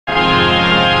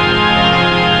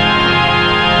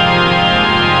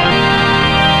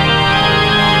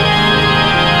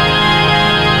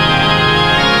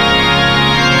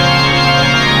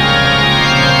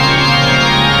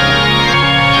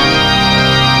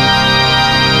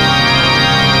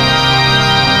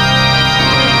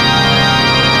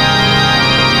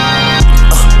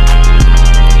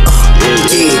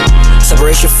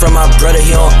Separation from my brother,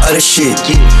 he on other shit.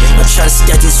 I'm tryna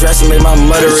stack these racks and make my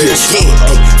mother rich.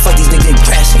 Ay, fuck these niggas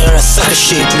grass, he on that sucker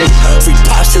shit. Free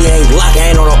pops till he ain't locked, I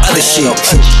ain't on no other shit.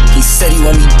 He said he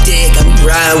want me dead, got me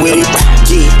riding with it.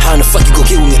 Yeah, how in the fuck you go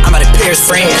get with me? I'm out of Paris,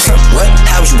 France. What?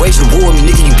 How was you waging the war with me,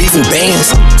 nigga? You beefing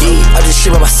bands? Yeah, I just shit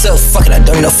by myself, fuck it, I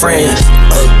don't need no friends.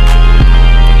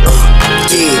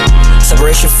 Yeah,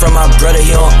 separation from my brother,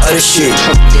 he on other shit.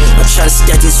 I'm tryna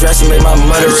stack these racks and make my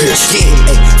mother rich. Yeah,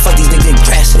 ay, fuck these niggas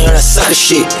grass, he on that sucker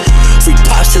shit. Free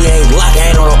pops till he ain't locked,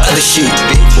 I ain't on no other shit.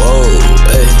 Whoa,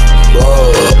 ay,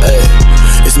 whoa, ay.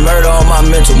 It's murder on my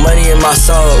mental, money in my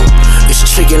soul. It's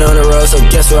chicken on the road, so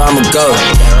guess where I'ma go?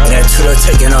 And that tutor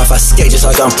taking off, I skate just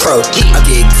like I'm pro. I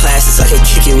get classes, I can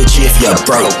kick it with you if you're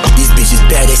broke. These bitches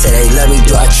bad, they say they love me,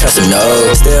 do I trust them? No.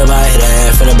 Still my head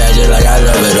ass from the back just like I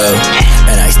love it though.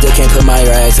 And I still can't put my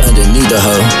racks underneath the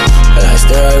hoe. And I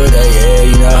still right with that, yeah,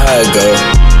 you know how it go.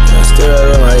 I still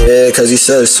right on my head, cause he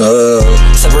said so.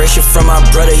 Separation from my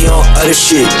brother, he on other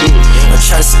shit. I'm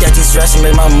tryna stack these racks and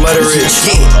make my mother rich.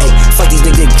 Yeah, ay, fuck these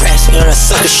niggas grass, he on that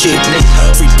sucker shit.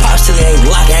 Free pops till he ain't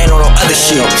locked, I ain't on no other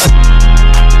shit.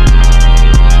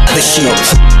 Other shit.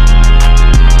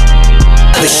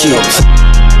 Other shit.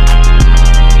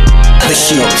 Other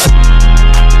shit.